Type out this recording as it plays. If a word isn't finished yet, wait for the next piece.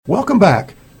Welcome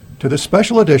back to this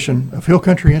special edition of Hill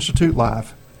Country Institute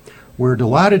Live. We're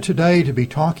delighted today to be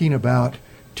talking about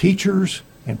teachers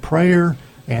and prayer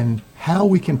and how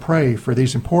we can pray for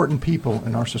these important people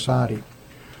in our society.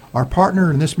 Our partner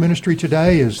in this ministry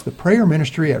today is the prayer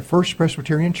ministry at First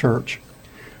Presbyterian Church.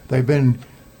 They've been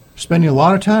spending a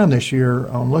lot of time this year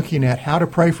on looking at how to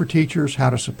pray for teachers,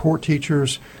 how to support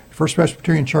teachers. First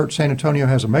Presbyterian Church San Antonio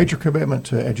has a major commitment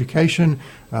to education,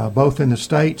 both in the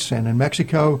States and in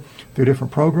Mexico through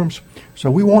different programs.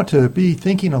 So we want to be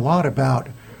thinking a lot about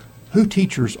who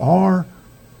teachers are,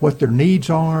 what their needs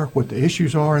are, what the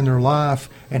issues are in their life,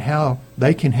 and how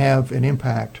they can have an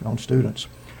impact on students.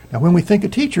 Now, when we think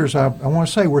of teachers, I want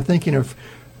to say we're thinking of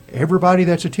everybody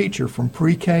that's a teacher from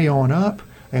pre-K on up.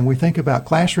 And we think about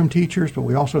classroom teachers, but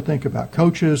we also think about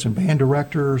coaches and band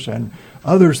directors and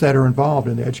others that are involved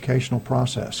in the educational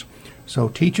process. So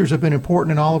teachers have been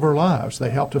important in all of our lives. They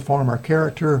help to form our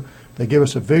character. They give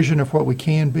us a vision of what we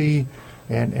can be.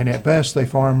 And at best, they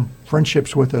form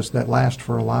friendships with us that last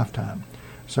for a lifetime.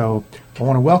 So I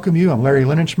want to welcome you. I'm Larry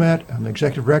Linenschmidt. I'm the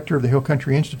Executive Director of the Hill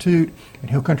Country Institute.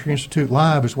 And Hill Country Institute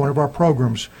Live is one of our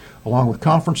programs, along with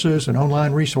conferences and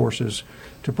online resources,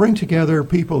 to bring together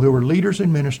people who are leaders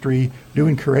in ministry,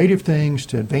 doing creative things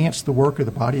to advance the work of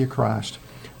the body of Christ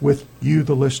with you,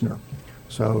 the listener.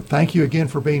 So thank you again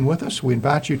for being with us. We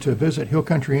invite you to visit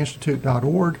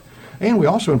hillcountryinstitute.org. And we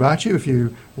also invite you, if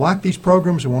you like these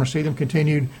programs and want to see them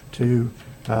continued, to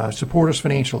support us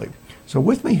financially. So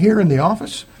with me here in the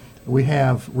office, we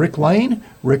have Rick Lane.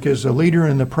 Rick is a leader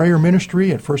in the prayer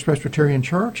ministry at First Presbyterian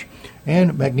Church,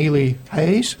 and McNeely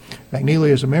Hayes. McNeely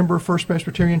is a member of First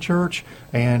Presbyterian Church,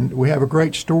 and we have a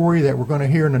great story that we're going to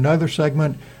hear in another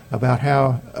segment about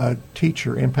how a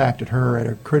teacher impacted her at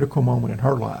a critical moment in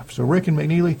her life. So Rick and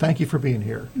McNeely, thank you for being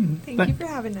here. Thank you for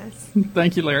having us.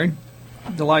 Thank you, Larry.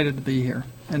 Delighted to be here.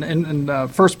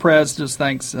 And First Pres just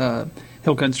thanks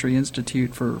Hill Country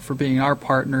Institute for being our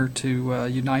partner to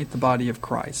unite the body of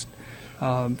Christ.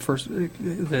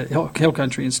 The Hill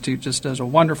Country Institute just does a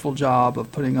wonderful job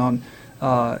of putting on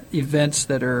events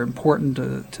that are important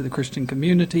to the Christian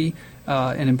community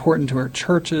and important to our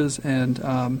churches, and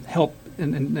help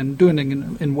in doing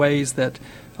it in ways that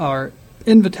are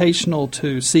invitational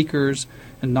to seekers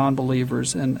and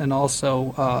non-believers, and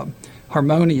also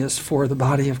harmonious for the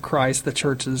body of Christ, the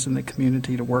churches, and the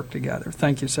community to work together.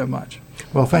 Thank you so much.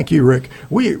 Well, thank you, Rick.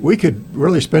 We could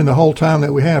really spend the whole time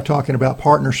that we have talking about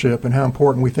partnership and how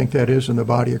important we think that is in the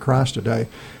body of Christ today.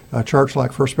 A church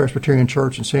like First Presbyterian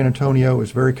Church in San Antonio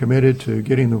is very committed to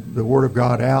getting the Word of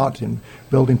God out and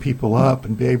building people up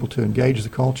and be able to engage the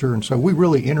culture. And so we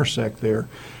really intersect there.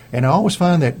 And I always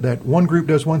find that one group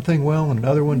does one thing well and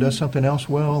another one does something else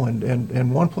well,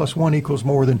 and 1 + 1 equals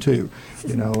more than 2,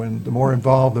 and the more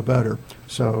involved, the better.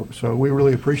 So we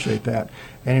really appreciate that.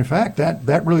 And in fact,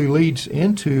 that really leads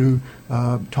into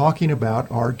talking about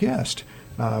our guest.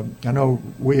 I know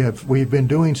we've been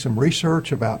doing some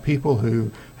research about people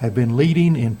who have been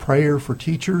leading in prayer for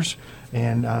teachers,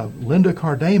 and Linda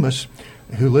Cardamus,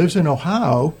 who lives in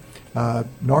Ohio,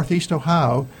 Northeast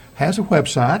Ohio, has a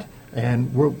website.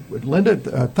 And Linda,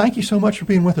 thank you so much for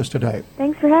being with us today.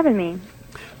 Thanks for having me.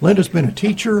 Linda's been a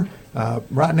teacher.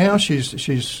 Right now,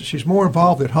 she's more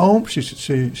involved at home.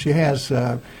 She has.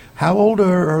 How old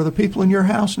are the people in your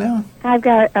house now? I've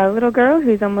got a little girl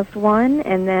who's almost 1,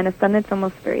 and then a son that's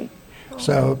almost 3.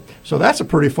 So that's a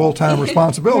pretty full-time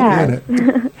responsibility,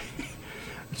 isn't it?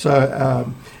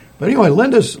 So, but anyway,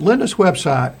 Linda's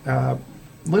website.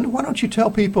 Linda, why don't you tell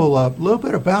people a little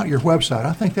bit about your website?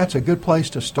 I think that's a good place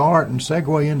to start and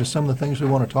segue into some of the things we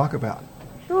want to talk about.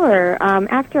 Sure.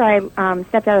 After I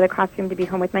stepped out of the classroom to be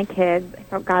home with my kids, I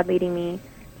felt God leading me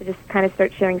to just kind of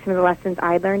start sharing some of the lessons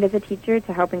I learned as a teacher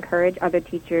to help encourage other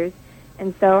teachers.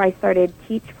 And so I started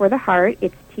Teach for the Heart.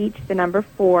 It's Teach, the number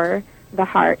 4, the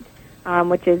Heart,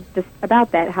 which is just about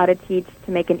that, how to teach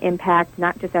to make an impact,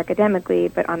 not just academically,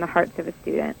 but on the hearts of a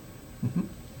student. Mm-hmm.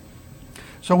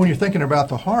 So when you're thinking about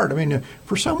the heart, I mean,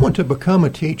 for someone to become a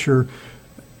teacher,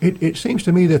 it seems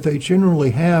to me that they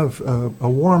generally have a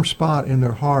warm spot in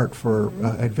their heart for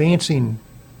advancing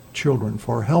children,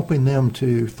 for helping them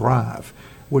to thrive.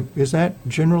 Is that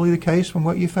generally the case from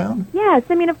what you found? Yes.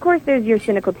 I mean, of course, there's your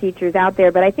cynical teachers out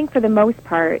there, but I think for the most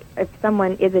part, if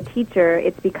someone is a teacher,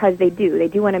 it's because they do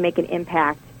want to make an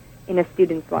impact in a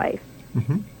student's life.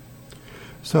 Mm-hmm.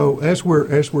 So as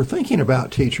we're thinking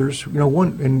about teachers,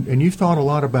 and you've thought a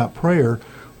lot about prayer.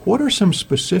 What are some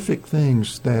specific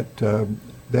things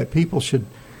that people should,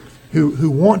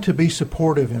 who want to be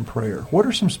supportive in prayer? What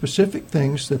are some specific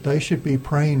things that they should be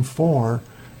praying for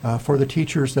the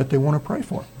teachers that they want to pray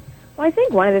for? Well, I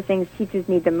think one of the things teachers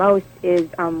need the most is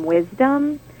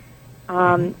wisdom.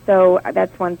 So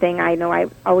that's one thing I know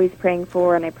I'm always praying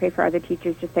for, and I pray for other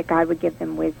teachers, just that God would give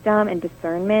them wisdom and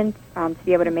discernment to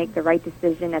be able to make the right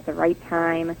decision at the right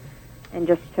time, and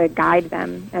just to guide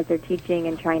them as they're teaching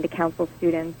and trying to counsel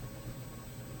students.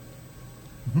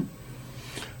 Mm-hmm.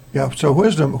 Yeah, so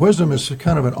wisdom is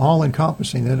kind of an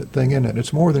all-encompassing thing, isn't it?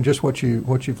 It's more than just what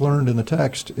you've learned in the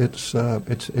text. It's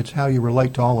how you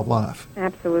relate to all of life.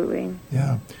 Absolutely.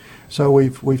 Yeah. So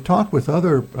we've talked with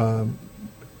other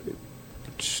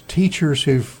teachers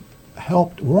who've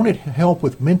wanted help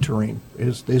with mentoring.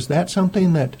 Is that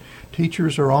something that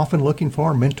teachers are often looking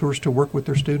for, mentors to work with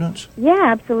their students? Yeah,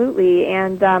 absolutely.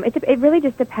 And it really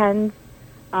just depends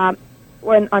on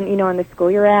the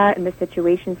school you're at and the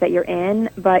situations that you're in.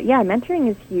 But yeah, mentoring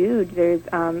is huge. There's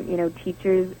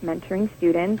teachers mentoring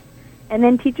students, and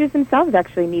then teachers themselves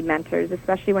actually need mentors,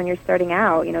 especially when you're starting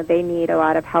out. They need a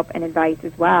lot of help and advice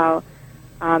as well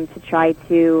to try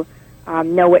to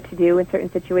know what to do in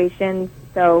certain situations.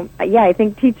 So yeah, I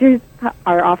think teachers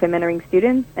are often mentoring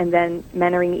students and then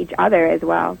mentoring each other as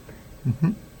well.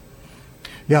 Mm-hmm.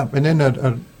 Yeah, and then I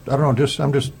don't know.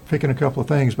 I'm just picking a couple of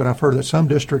things, but I've heard that some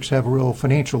districts have real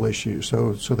financial issues,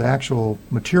 so the actual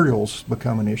materials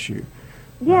become an issue.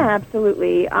 Yeah,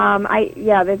 absolutely.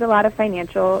 There's a lot of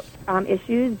financial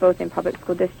issues, both in public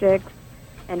school districts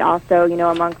and also,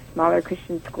 amongst smaller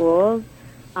Christian schools.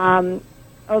 There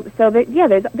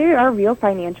are real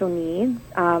financial needs.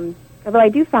 Although I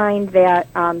do find that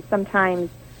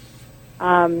sometimes,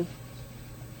 there's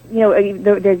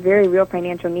very real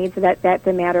financial needs, so that's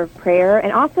a matter of prayer,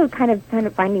 and also kind of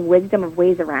finding wisdom of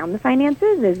ways around the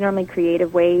finances. There's normally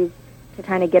creative ways to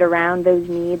kind of get around those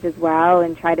needs as well,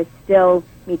 and try to still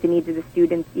meet the needs of the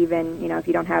students, even if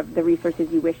you don't have the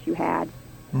resources you wish you had.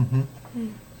 Mm-hmm.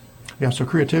 Yeah, so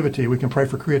creativity. We can pray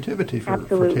for creativity for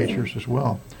teachers as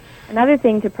well. Another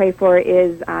thing to pray for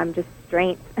is just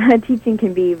strength. Teaching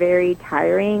can be a very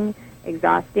tiring,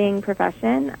 exhausting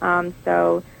profession.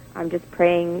 So I'm just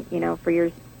praying, for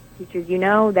your teachers,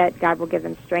 that God will give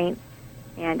them strength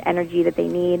and energy that they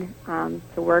need to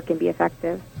work and be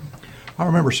effective. I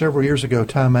remember several years ago,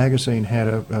 Time Magazine had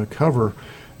a cover,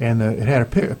 and it had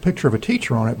a picture of a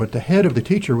teacher on it, but the head of the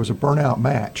teacher was a burnout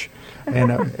match.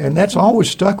 And that's always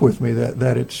stuck with me,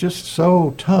 that it's just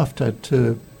so tough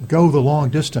to go the long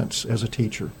distance as a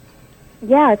teacher.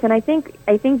 Yes, and I think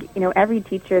every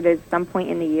teacher, there's some point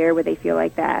in the year where they feel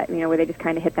like that, where they just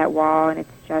kind of hit that wall, and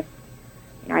it's just,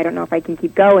 I don't know if I can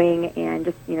keep going, and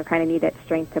just kind of need that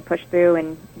strength to push through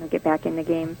and get back in the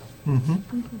game. Mm-hmm.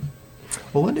 Mm-hmm.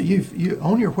 Well, Linda, you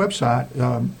on your website,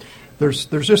 there's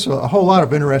just a whole lot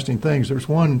of interesting things. There's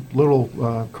one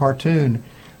little cartoon.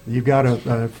 You've got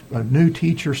a new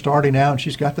teacher starting out, and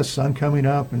she's got the sun coming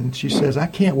up, and she says, "I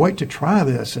can't wait to try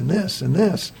this and this and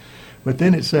this." But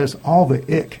then it says all the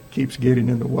ick keeps getting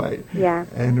in the way. Yeah.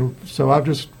 And so I've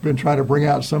just been trying to bring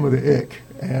out some of the ick.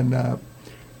 Yeah.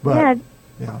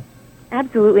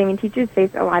 Absolutely. I mean, teachers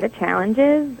face a lot of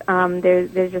challenges.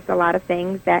 There's just a lot of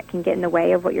things that can get in the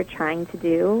way of what you're trying to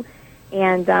do.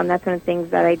 And that's one of the things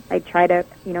that I try to,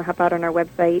 help out on our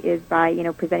website is by,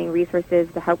 presenting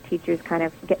resources to help teachers kind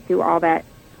of get through all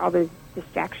those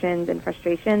distractions and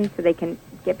frustrations so they can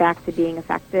get back to being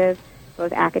effective,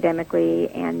 both academically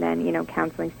and then,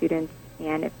 counseling students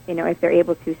and, if they're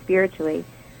able to spiritually.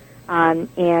 And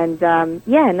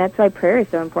that's why prayer is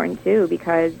so important, too,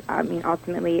 because,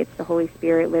 ultimately it's the Holy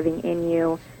Spirit living in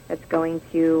you that's going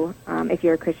to, if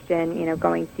you're a Christian,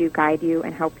 going to guide you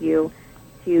and help you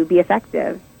to be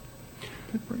effective.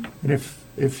 And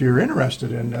if you're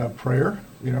interested in prayer,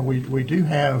 we do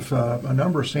have a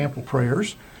number of sample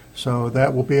prayers. So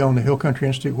that will be on the Hill Country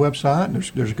Institute website. And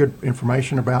there's good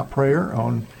information about prayer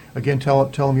on. Again, tell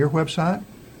them your website.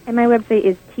 And my website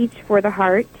is Teach for the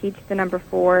Heart. Teach the number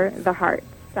 4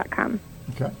 theheart.com.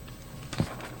 Okay.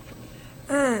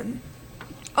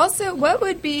 Also, what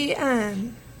would be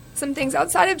some things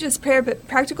outside of just prayer, but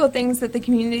practical things that the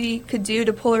community could do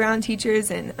to pull around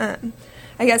teachers? And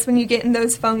I guess when you get in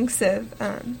those funks of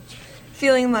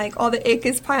feeling like all the ick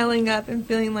is piling up and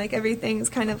feeling like everything's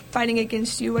kind of fighting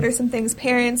against you, what are some things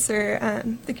parents or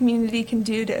the community can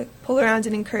do to pull around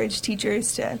and encourage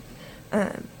teachers to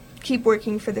keep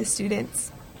working for the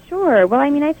students? Sure. Well,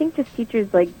 I think just teachers,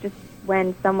 just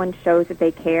when someone shows that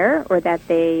they care or that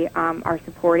they are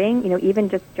supporting, even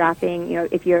just dropping,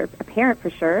 if you're a parent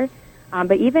for sure,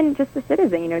 but even just a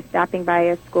citizen, stopping by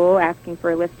a school, asking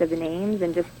for a list of the names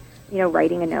and just,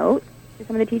 writing a note to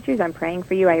some of the teachers. I'm praying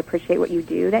for you. I appreciate what you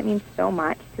do. That means so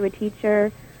much to a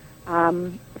teacher.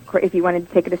 Of course, if you wanted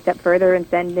to take it a step further and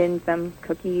send in some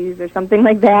cookies or something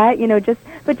like that,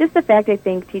 but just the fact I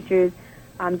think teachers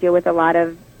deal with a lot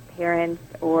of parents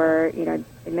or,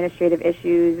 administrative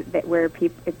issues that where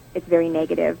it's very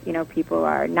negative. People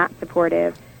are not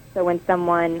supportive. So when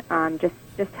someone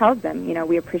just tells them,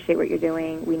 we appreciate what you're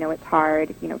doing, we know it's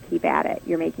hard, keep at it,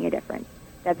 you're making a difference.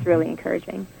 That's really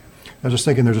encouraging. I was just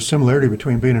thinking there's a similarity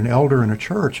between being an elder in a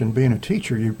church and being a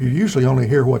teacher. You usually only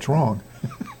hear what's wrong.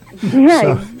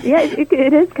 Yeah,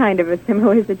 it is kind of a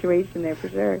similar situation there for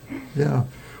sure. Yeah.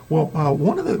 Well,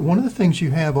 one of the things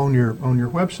you have on your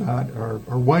website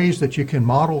are ways that you can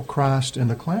model Christ in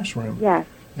the classroom. Yes.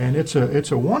 And it's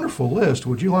a wonderful list.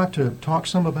 Would you like to talk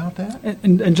some about that?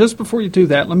 And just before you do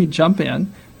that, let me jump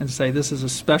in and say this is a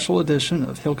special edition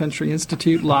of Hill Country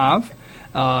Institute Live,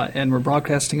 and we're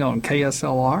broadcasting on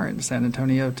KSLR in San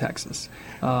Antonio, Texas.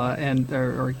 And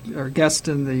our guest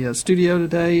in the studio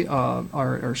today,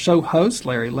 our show host,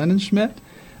 Larry Lindenschmidt,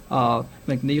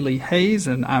 McNeely Hayes,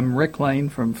 and I'm Rick Lane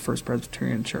from First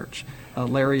Presbyterian Church.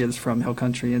 Larry is from Hill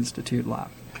Country Institute Live.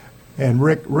 And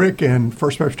Rick and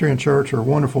First Presbyterian Church are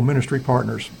wonderful ministry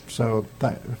partners. So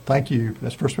thank you.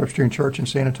 That's First Presbyterian Church in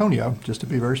San Antonio, just to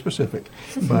be very specific.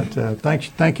 But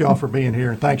thank you all for being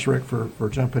here, and thanks, Rick, for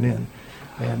jumping in.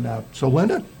 And so,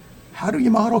 Linda, how do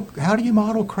you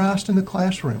model Christ in the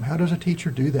classroom? How does a teacher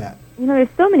do that? There's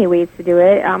so many ways to do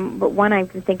it. But one I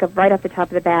can think of right off the top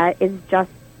of the bat is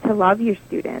just to love your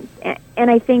students.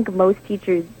 And I think most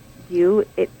teachers do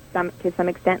to some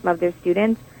extent love their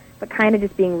students, but kind of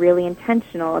just being really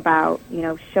intentional about,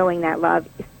 showing that love,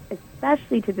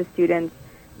 especially to the students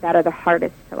that are the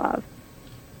hardest to love.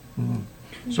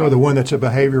 Mm-hmm. So the one that's a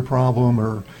behavior problem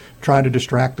or trying to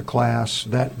distract the class,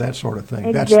 that sort of thing.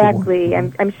 Exactly. That's the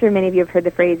one. I'm sure many of you have heard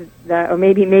the phrase, or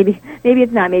maybe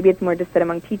it's not. Maybe it's more just said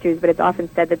among teachers, but it's often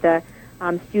said that the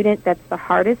student that's the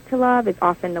hardest to love is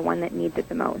often the one that needs it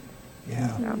the most.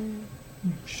 Yeah. So.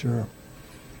 Sure.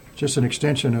 Just an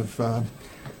extension of a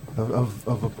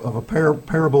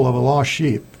parable of a lost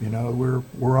sheep.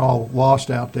 We're all lost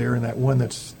out there, and that one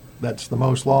that's the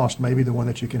most lost may be the one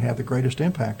that you can have the greatest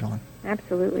impact on.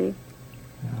 Absolutely.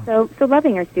 Yeah. So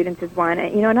loving our students is one.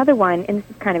 Another one, and this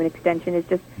is kind of an extension, is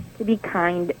just to be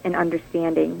kind and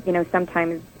understanding.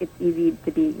 Sometimes it's easy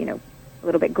to be, a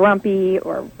little bit grumpy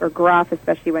or gruff,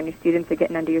 especially when your students are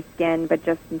getting under your skin, but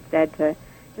just instead to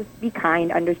just be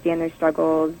kind, understand their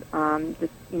struggles,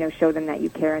 show them that you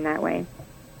care in that way.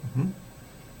 Mm-hmm.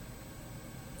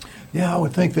 Yeah, I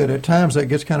would think that at times that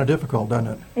gets kind of difficult, doesn't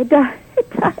it? It does.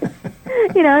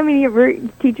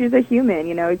 Teachers are human.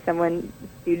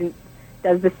 Student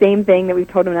does the same thing that we've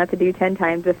told them not to do 10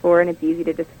 times before, and it's easy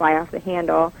to just fly off the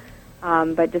handle.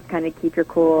 But just kind of keep your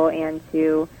cool and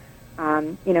to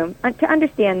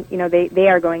understand, they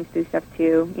are going through stuff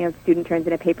too. If a student turns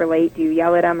in a paper late, do you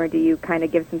yell at them or do you kind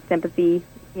of give some sympathy?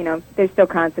 There's still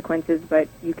consequences, but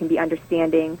you can be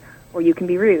understanding or you can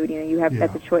be rude.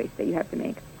 That's a choice that you have to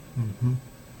make. Mm-hmm.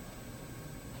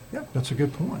 Yep, that's a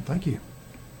good point. Thank you.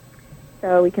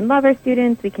 So we can love our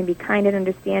students. We can be kind and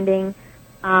understanding.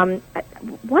 One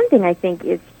thing I think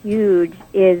is huge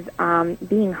is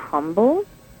being humble,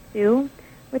 too,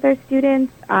 with our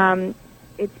students.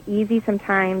 It's easy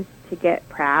sometimes to get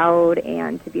proud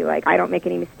and to be like, I don't make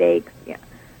any mistakes. Yeah.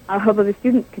 Although the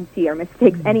students can see our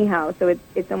mistakes anyhow, so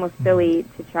it's almost silly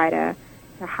to try to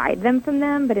hide them from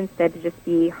them, but instead to just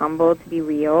be humble, to be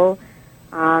real,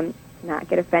 not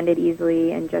get offended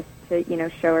easily, and just to,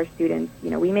 show our students,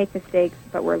 we make mistakes,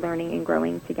 but we're learning and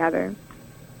growing together.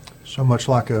 So much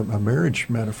like a marriage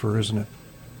metaphor, isn't it?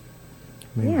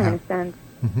 In a sense.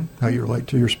 Mm-hmm, how you relate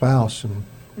to your spouse and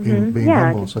being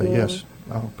humble and say, yes,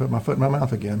 I'll put my foot in my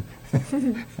mouth again.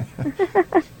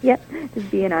 Yep,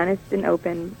 just being honest and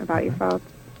open about your faults.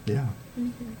 Yeah.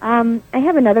 I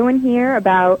have another one here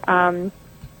about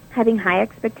having high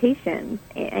expectations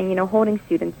and holding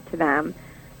students to them.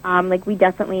 We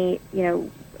definitely,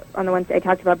 on the ones I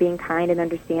talked about being kind and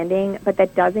understanding, but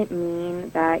that doesn't mean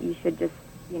that you should just,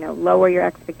 lower your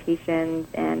expectations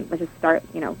and let's just start,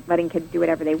 letting kids do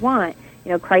whatever they want.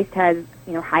 Christ has,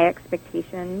 high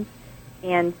expectations,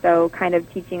 and so kind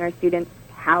of teaching our students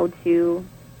how to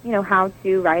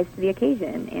rise to the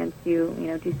occasion and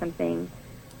to, do something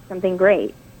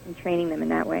great, and training them in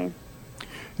that way.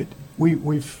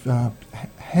 We've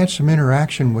had some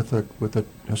interaction with a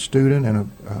student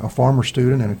and a former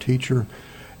student and a teacher,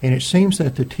 and it seems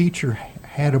that the teacher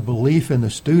had a belief in the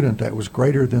student that was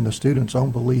greater than the student's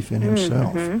own belief in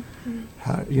himself. Mm-hmm.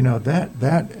 How,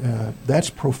 that's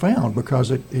profound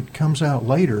because it comes out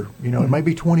later. It may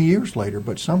be 20 years later,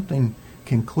 but something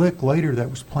can click later that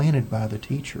was planted by the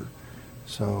teacher.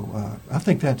 So I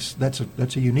think that's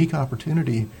a unique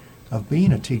opportunity of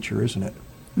being a teacher, isn't it?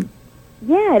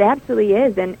 Yeah, it absolutely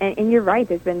is, and you're right.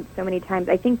 There's been so many times.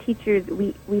 I think teachers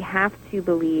we have to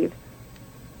believe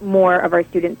more of our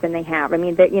students than they have. I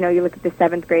mean, that, you look at the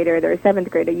 7th grader, they're a 7th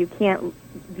grader. You can't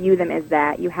view them as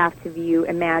that. You have to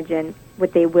imagine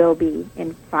what they will be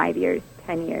in 5 years,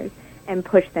 10 years, and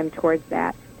push them towards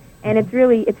that. And it's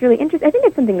really interesting. I think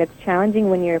it's something that's challenging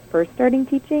when you're first starting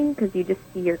teaching, because you just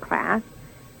see your class.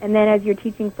 And then as you're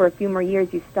teaching for a few more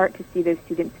years, you start to see those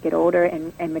students get older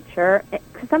and mature.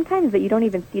 Sometimes that you don't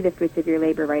even see the fruits of your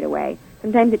labor right away.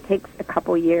 Sometimes it takes a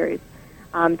couple years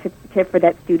for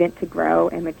that student to grow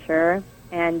and mature.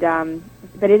 And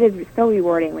but it is so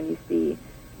rewarding when you see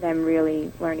them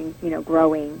really learning,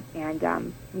 growing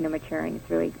and maturing.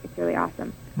 It's really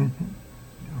awesome. Mm-hmm.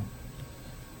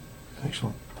 Yeah.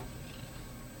 Excellent.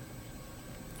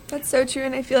 That's so true,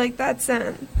 and I feel like that's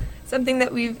something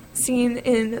that we've seen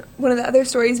in one of the other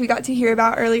stories we got to hear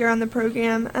about earlier on the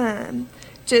program,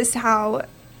 just how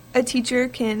a teacher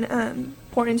can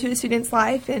pour into a student's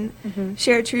life and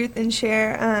share truth and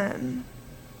share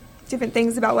different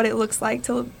things about what it looks like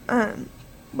to look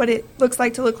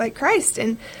like Christ,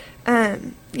 and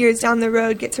years down the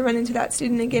road get to run into that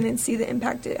student again and see the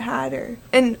impact it had,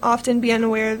 and often be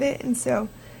unaware of it. And so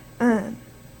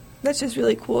that's just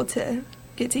really cool to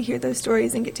get to hear those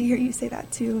stories and get to hear you say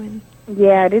that too. And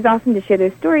yeah, it is awesome to share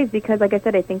those stories because, like I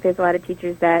said, I think there's a lot of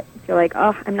teachers that feel like,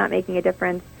 oh, I'm not making a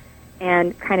difference,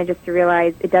 and kind of just to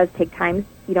realize it does take time.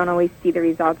 You don't always see the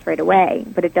results right away,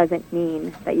 but it doesn't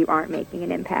mean that you aren't making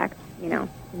an impact, in the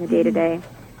day-to-day.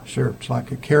 Sure. It's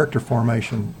like a character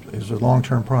formation is a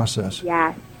long-term process.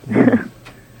 Yes. Yeah.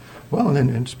 Well,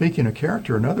 and speaking of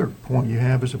character, another point you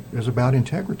have is about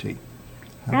integrity.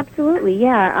 Absolutely,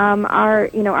 yeah.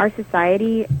 Our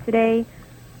society today,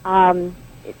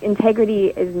 integrity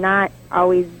is not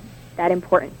always that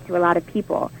important to a lot of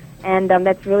people. And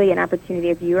that's really an opportunity.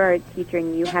 If you are a teacher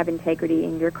and you have integrity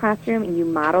in your classroom and you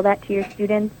model that to your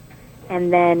students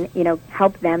and then,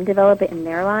 help them develop it in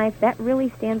their life, that really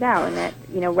stands out. And that,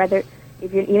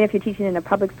 even if you're teaching in a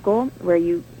public school where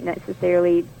you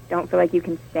necessarily don't feel like you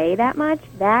can say that much,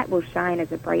 that will shine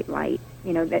as a bright light,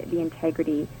 the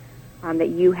integrity that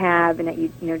you have and that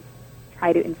you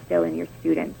try to instill in your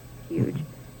students. Huge.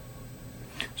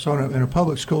 So in a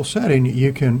public school setting,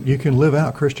 you can live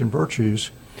out Christian virtues,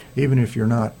 even if you're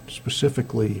not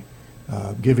specifically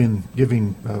giving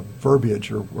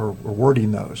verbiage or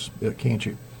wording those, can't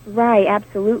you? Right,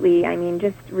 absolutely. I mean,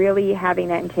 just really having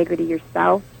that integrity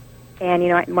yourself. And,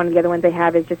 one of the other ones I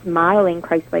have is just modeling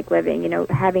Christ-like living,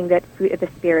 having that fruit of the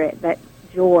Spirit, that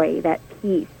joy, that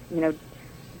peace,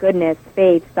 goodness,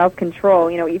 faith, self-control.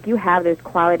 If you have those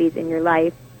qualities in your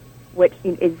life, which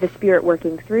is the Spirit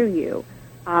working through you,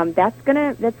 that's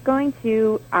going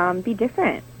to be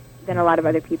different than a lot of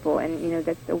other people, and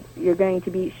you're going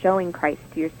to be showing Christ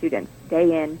to your students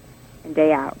day in and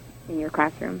day out in your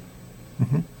classroom.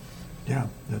 Mm-hmm. Yeah.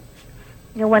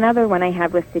 One other one I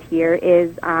have listed here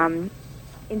is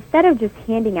instead of just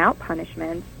handing out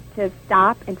punishments, to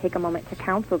stop and take a moment to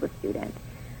counsel the student.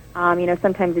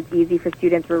 Sometimes it's easy for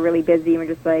students. We're really busy, and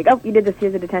we're just like, oh, you did this,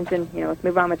 here's a detention, let's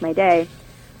move on with my day.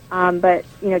 But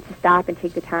to stop and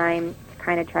take the time to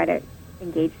kind of try to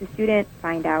engage the student,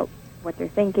 find out what they're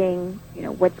thinking,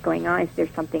 what's going on, is there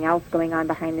something else going on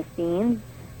behind the scenes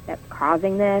that's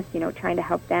causing this, trying to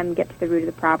help them get to the root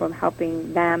of the problem,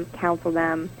 helping them, counsel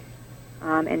them,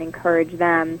 and encourage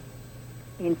them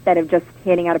instead of just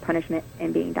handing out a punishment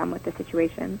and being done with the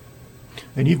situation.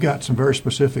 And you've got some very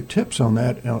specific tips on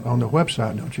that on the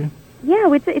website, don't you?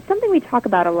 Yeah, it's something we talk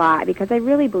about a lot because I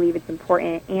really believe it's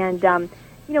important. And,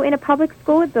 in a public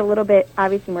school, it's a little bit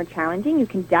obviously more challenging. You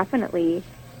should definitely,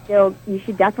 though,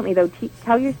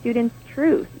 tell your students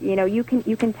truth. You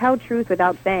can tell truth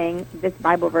without saying this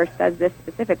Bible verse says this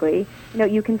specifically.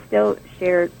 You can still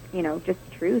share, just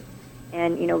truth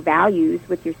and, values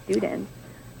with your students.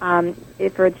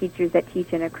 If for teachers that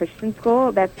teach in a Christian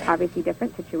school, that's obviously a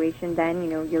different situation. Then,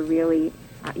 you're really,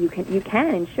 you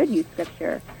can and should use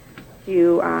Scripture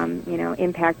to,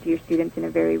 impact your students in a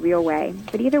very real way.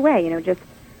 But either way,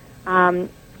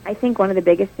 I think one of the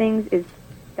biggest things is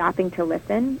stopping to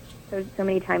listen. So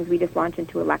many times we just launch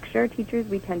into a lecture. Teachers,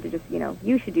 we tend to just,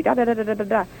 you should do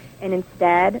da-da-da-da-da-da. And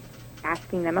instead,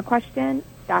 asking them a question,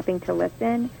 stopping to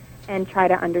listen, and try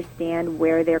to understand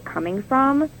where they're coming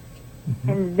from. Mm-hmm.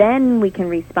 And then we can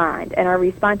respond. And our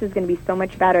response is going to be so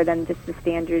much better than just the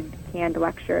standard canned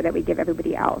lecture that we give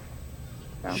everybody else.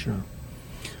 So. Sure.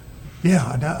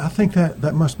 Yeah, I think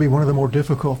that must be one of the more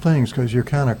difficult things because you're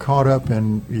kind of caught up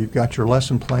and you've got your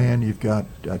lesson plan, you've got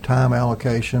time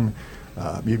allocation,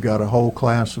 you've got a whole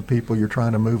class of people you're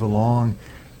trying to move along,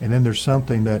 and then there's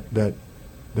something that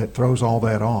throws all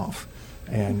that off.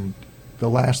 And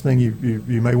the last thing you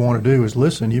may want to do is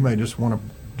listen. You may just want to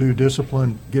do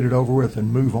discipline, get it over with,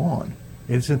 and move on.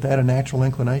 Isn't that a natural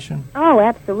inclination? Oh,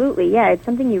 absolutely. Yeah, it's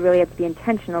something you really have to be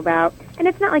intentional about. And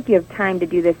it's not like you have time to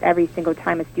do this every single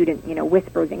time a student,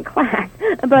 whispers in class.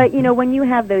 But, when you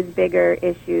have those bigger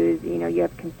issues, you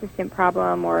have a consistent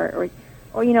problem or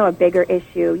a bigger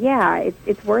issue, yeah,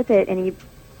 it's worth it. And you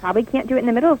probably can't do it in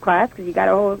the middle of class because you got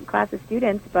a whole class of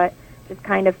students, but just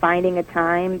kind of finding a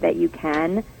time that you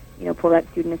can, pull that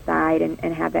student aside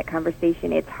and have that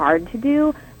conversation. It's hard to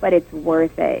do, but it's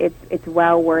worth it. It's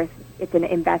well worth it. It's an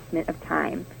investment of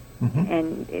time,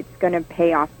 and it's going to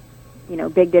pay off,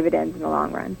 big dividends in the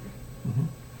long run. Mm-hmm.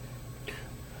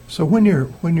 So when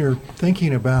you're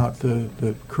thinking about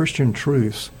the Christian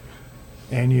truths,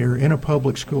 and you're in a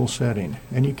public school setting,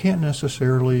 and you can't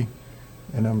necessarily,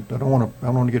 and I don't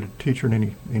want to get a teacher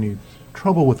in any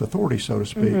trouble with authority, so to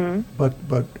speak, but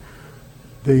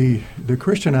the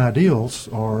Christian ideals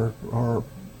are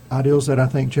ideals that I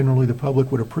think generally the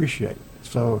public would appreciate.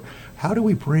 So how do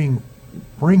we bring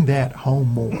that home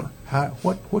more?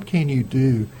 What can you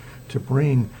do to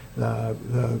bring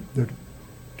the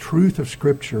truth of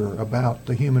Scripture about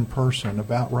the human person,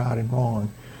 about right and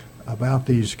wrong, about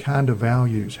these kind of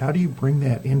values? How do you bring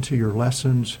that into your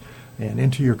lessons and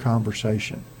into your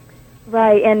conversation?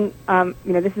 Right, and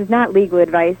this is not legal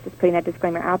advice, just putting that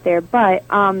disclaimer out there, but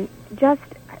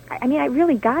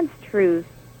really God's truths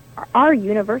are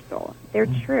universal. They're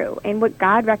true. And what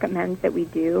God recommends that we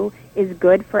do is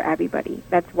good for everybody.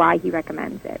 That's why he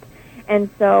recommends it. And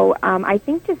so I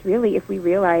think just really if we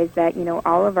realize that,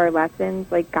 all of our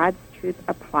lessons, like God's truth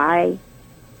applies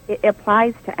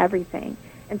to everything.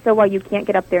 And so while you can't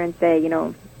get up there and say,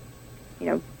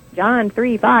 John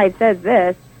 3:5 says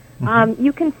this,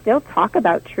 you can still talk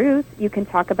about truth. You can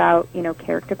talk about,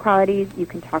 character qualities. You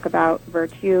can talk about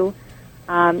virtue.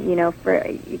 For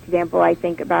example, I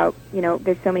think about,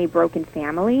 there's so many broken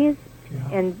families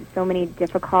and so many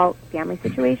difficult family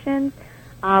situations.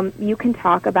 You can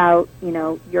talk about,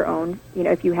 your own,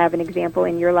 if you have an example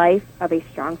in your life of a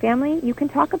strong family, you can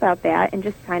talk about that and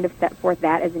just kind of set forth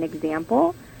that as an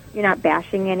example. You're not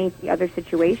bashing any other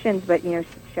situations, but,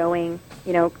 showing,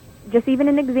 just even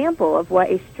an example of what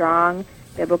a strong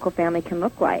biblical family can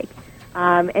look like.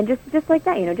 And just like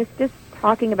that, just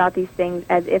talking about these things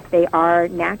as if they are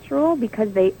natural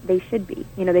because they should be.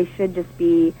 They should just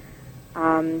be,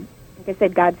 like I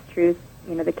said, God's truth,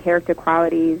 the character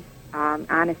qualities,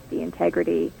 honesty,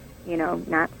 integrity,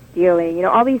 not stealing.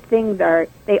 All these things are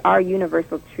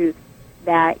universal truths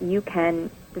that you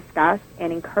can discuss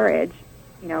and encourage,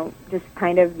 just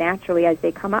kind of naturally as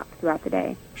they come up throughout the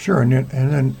day. Sure, and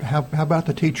then how about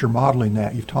the teacher modeling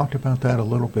that? You've talked about that a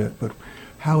little bit, but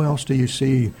how else do you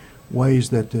see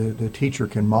ways that the teacher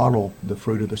can model the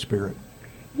fruit of the Spirit?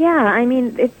 Yeah,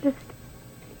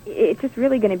 it's just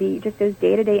really going to be just those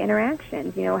day-to-day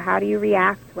interactions. How do you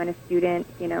react when a student,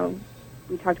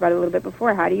 we talked about it a little bit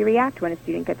before, how do you react when a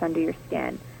student gets under your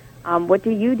skin? What do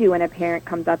you do when a parent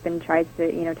comes up and tries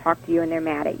to, talk to you and they're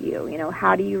mad at you?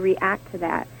 How do you react to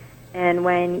that? And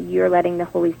when you're letting the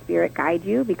Holy Spirit guide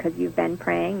you because you've been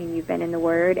praying and you've been in the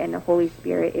Word and the Holy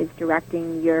Spirit is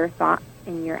directing your thoughts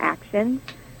and your actions,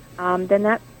 then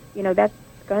that's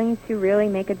going to really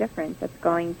make a difference. They're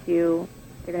going to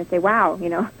say, wow,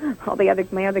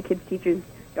 my other kids' teachers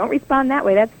don't respond that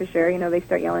way, that's for sure. They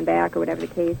start yelling back or whatever the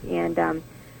case. And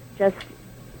just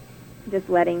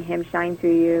letting him shine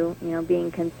through you,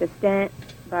 being consistent,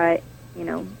 but,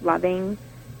 loving,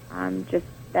 just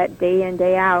that day in,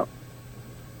 day out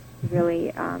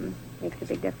really makes a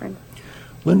big difference.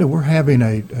 Linda, we're having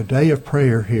a day of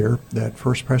prayer here that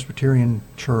First Presbyterian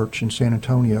Church in San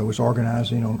Antonio is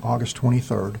organizing on August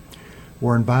 23rd.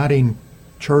 We're inviting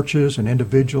churches and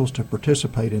individuals to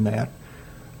participate in that.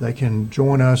 They can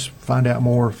join us, find out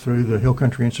more through the Hill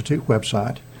Country Institute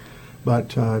website.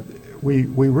 But we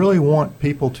really want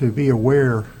people to be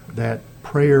aware that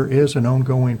prayer is an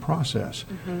ongoing process.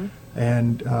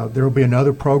 And there will be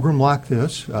another program like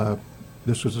this.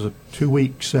 This was a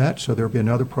 2-week set, so there will be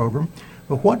another program.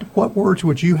 But what words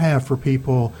would you have for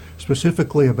people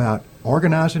specifically about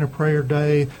organizing a prayer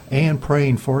day and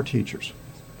praying for teachers?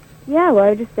 Yeah, well, I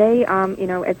would just say,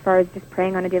 as far as just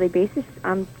praying on a daily basis,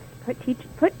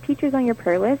 put teachers on your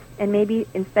prayer list, and maybe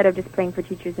instead of just praying for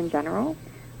teachers in general,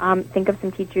 think of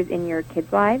some teachers in your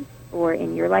kids' lives or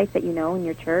in your life that in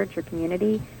your church or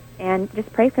community, and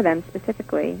just pray for them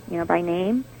specifically, by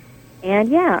name. And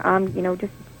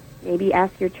just maybe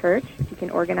ask your church if you can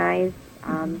organize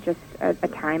just a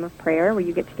time of prayer where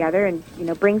you get together and,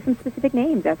 bring some specific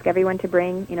names. Ask everyone to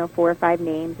bring, 4 or 5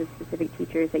 names of specific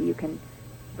teachers that you can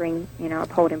bring,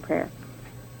 uphold in prayer.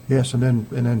 Yes, and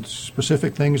then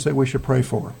specific things that we should pray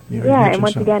for. You Yeah, and mentioned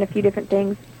once some. again, a few different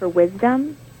things for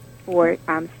wisdom, for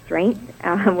strength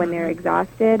when they're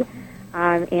exhausted,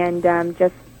 and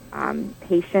just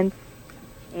patience.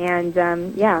 And,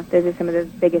 those are some of the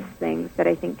biggest things that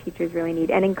I think teachers really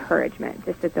need. And encouragement,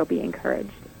 just that they'll be encouraged.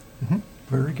 Mm-hmm.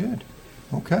 Very good.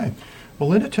 Okay. Well,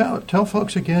 Linda, tell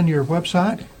folks again your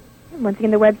website. Once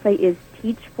again, the website is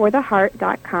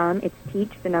teachfortheheart.com. It's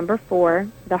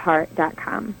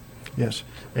teach4theheart.com. Yes.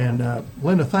 And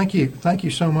Linda, thank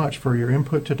you so much for your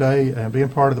input today and being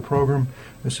part of the program.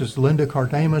 This is Linda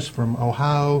Cardamus from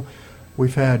Ohio.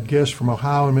 We've had guests from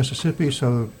Ohio and Mississippi,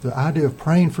 so the idea of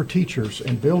praying for teachers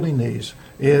and building these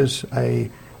is a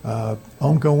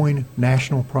ongoing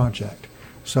national project.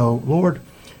 So, Lord,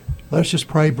 let's just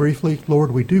pray briefly.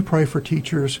 Lord, we do pray for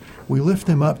teachers. We lift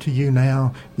them up to you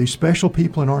now, these special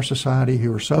people in our society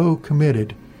who are so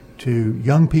committed to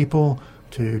young people,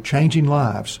 to changing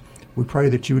lives. We pray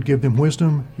that you would give them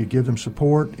wisdom, you'd give them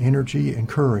support, energy, and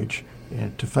courage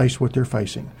to face what they're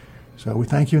facing. So we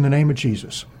thank you in the name of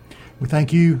Jesus. We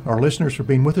thank you, our listeners, for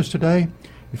being with us today.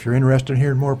 If you're interested in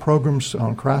hearing more programs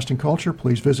on Christ and culture,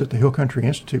 please visit the Hill Country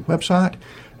Institute website.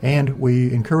 And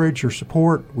we encourage your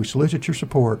support. We solicit your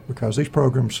support because these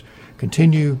programs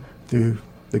continue through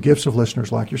the gifts of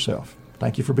listeners like yourself.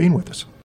 Thank you for being with us.